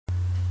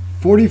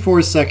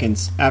44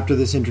 seconds after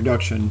this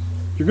introduction,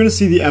 you're going to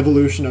see the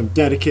evolution of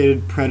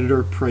dedicated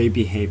predator-prey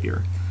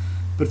behavior.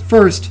 But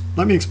first,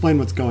 let me explain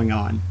what's going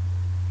on.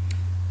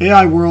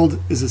 AI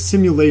World is a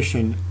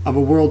simulation of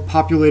a world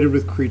populated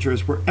with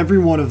creatures where every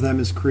one of them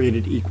is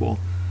created equal.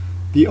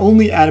 The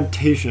only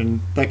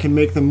adaptation that can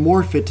make them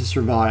more fit to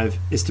survive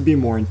is to be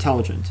more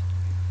intelligent.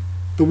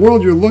 The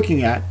world you're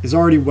looking at is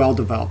already well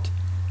developed.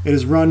 It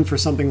is run for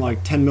something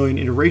like 10 million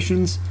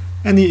iterations,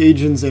 and the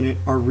agents in it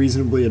are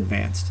reasonably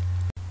advanced.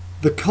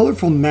 The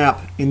colorful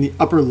map in the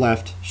upper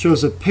left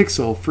shows a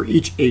pixel for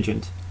each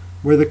agent,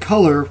 where the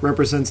color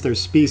represents their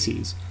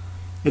species.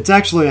 It's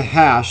actually a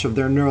hash of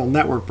their neural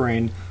network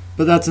brain,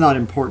 but that's not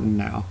important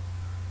now.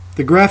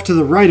 The graph to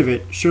the right of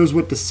it shows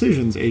what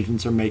decisions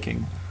agents are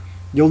making.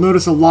 You'll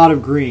notice a lot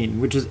of green,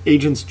 which is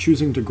agents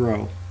choosing to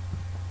grow.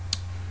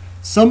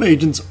 Some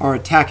agents are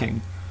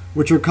attacking,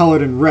 which are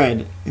colored in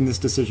red in this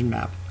decision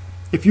map.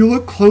 If you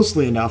look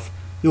closely enough,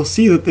 you'll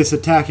see that this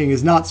attacking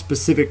is not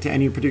specific to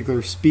any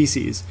particular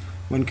species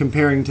when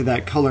comparing to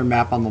that color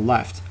map on the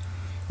left.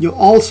 You'll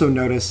also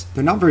notice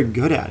they're not very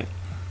good at it.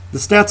 The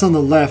stats on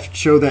the left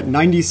show that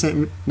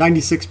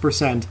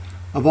 96%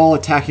 of all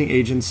attacking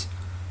agents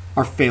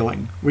are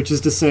failing, which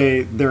is to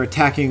say they're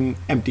attacking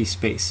empty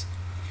space.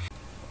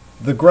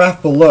 The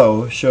graph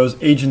below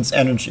shows agents'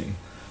 energy,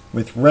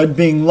 with red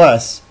being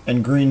less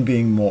and green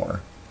being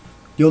more.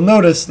 You'll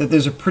notice that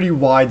there's a pretty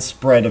wide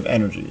spread of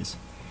energies.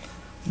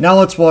 Now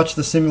let's watch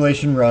the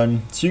simulation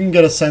run so you can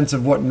get a sense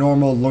of what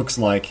normal looks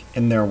like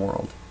in their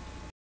world.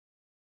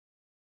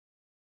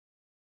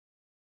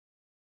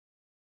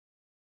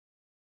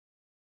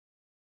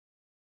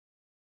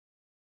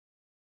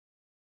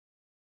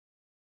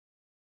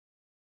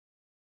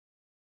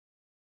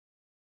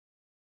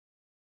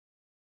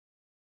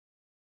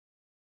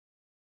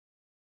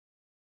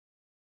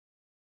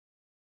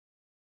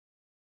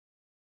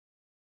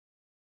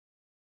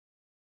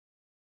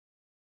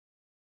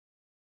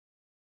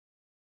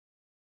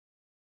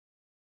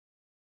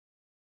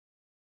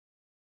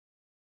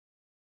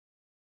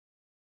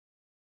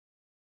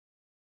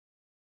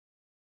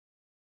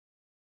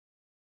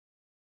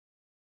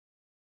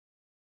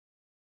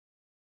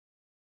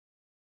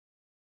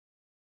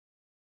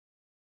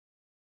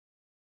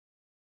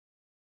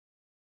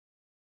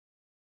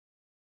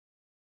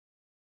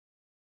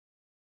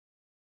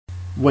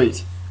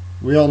 Wait,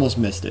 we almost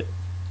missed it.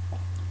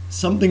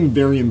 Something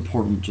very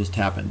important just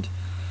happened.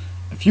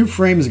 A few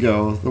frames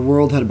ago, the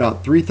world had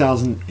about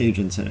 3,000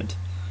 agents in it.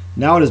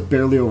 Now it is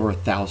barely over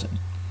 1,000.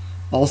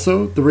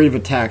 Also, the rate of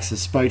attacks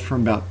has spiked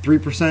from about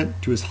 3%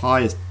 to as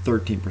high as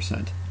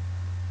 13%.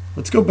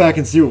 Let's go back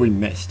and see what we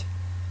missed.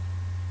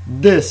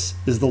 This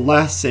is the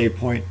last save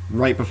point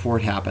right before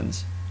it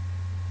happens.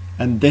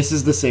 And this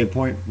is the save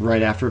point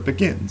right after it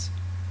begins.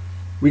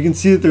 We can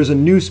see that there's a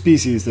new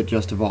species that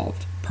just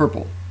evolved,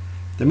 purple.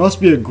 They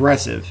must be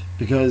aggressive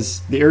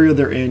because the area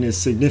they're in is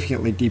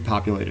significantly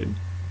depopulated.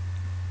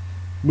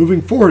 Moving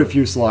forward a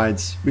few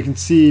slides, we can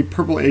see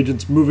purple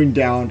agents moving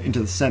down into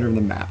the center of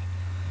the map.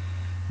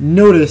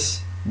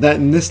 Notice that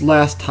in this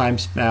last time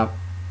step,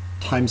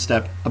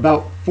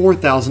 about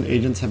 4,000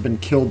 agents have been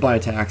killed by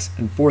attacks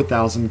and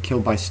 4,000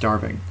 killed by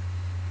starving.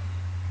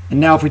 And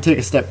now if we take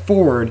a step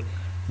forward,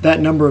 that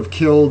number of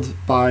killed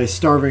by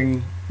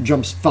starving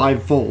jumps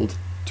fivefold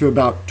to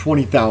about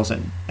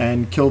 20,000,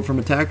 and killed from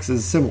attacks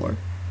is similar.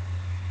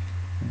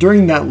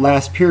 During that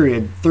last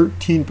period,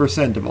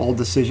 13% of all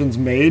decisions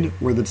made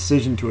were the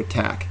decision to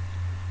attack.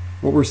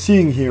 What we're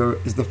seeing here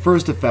is the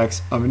first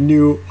effects of a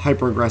new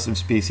hyper-aggressive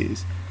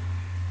species.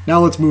 Now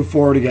let's move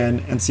forward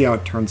again and see how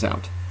it turns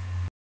out.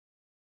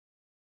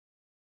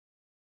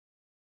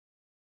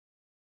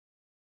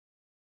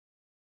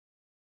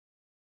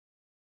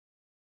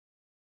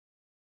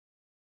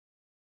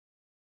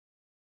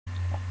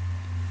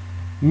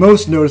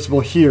 Most noticeable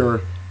here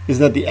is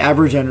that the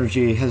average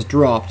energy has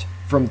dropped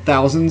from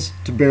thousands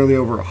to barely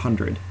over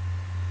 100.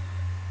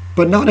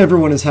 But not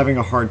everyone is having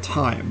a hard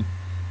time.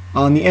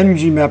 On the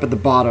energy map at the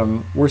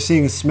bottom, we're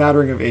seeing a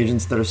smattering of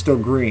agents that are still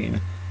green,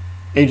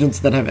 agents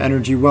that have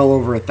energy well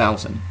over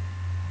 1,000.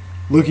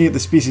 Looking at the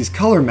species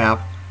color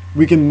map,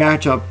 we can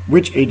match up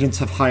which agents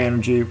have high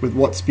energy with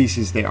what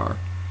species they are.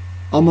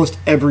 Almost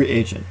every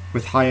agent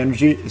with high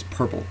energy is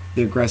purple,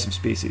 the aggressive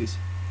species.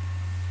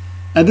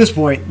 At this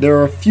point, there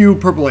are a few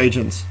purple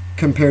agents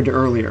compared to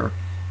earlier,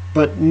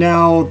 but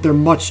now they're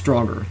much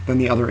stronger than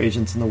the other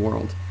agents in the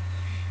world.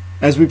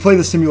 As we play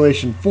the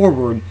simulation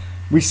forward,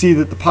 we see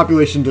that the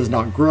population does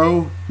not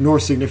grow nor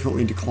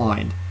significantly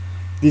decline.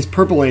 These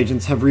purple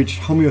agents have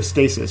reached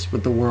homeostasis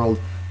with the world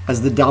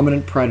as the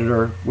dominant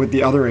predator, with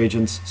the other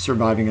agents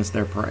surviving as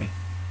their prey.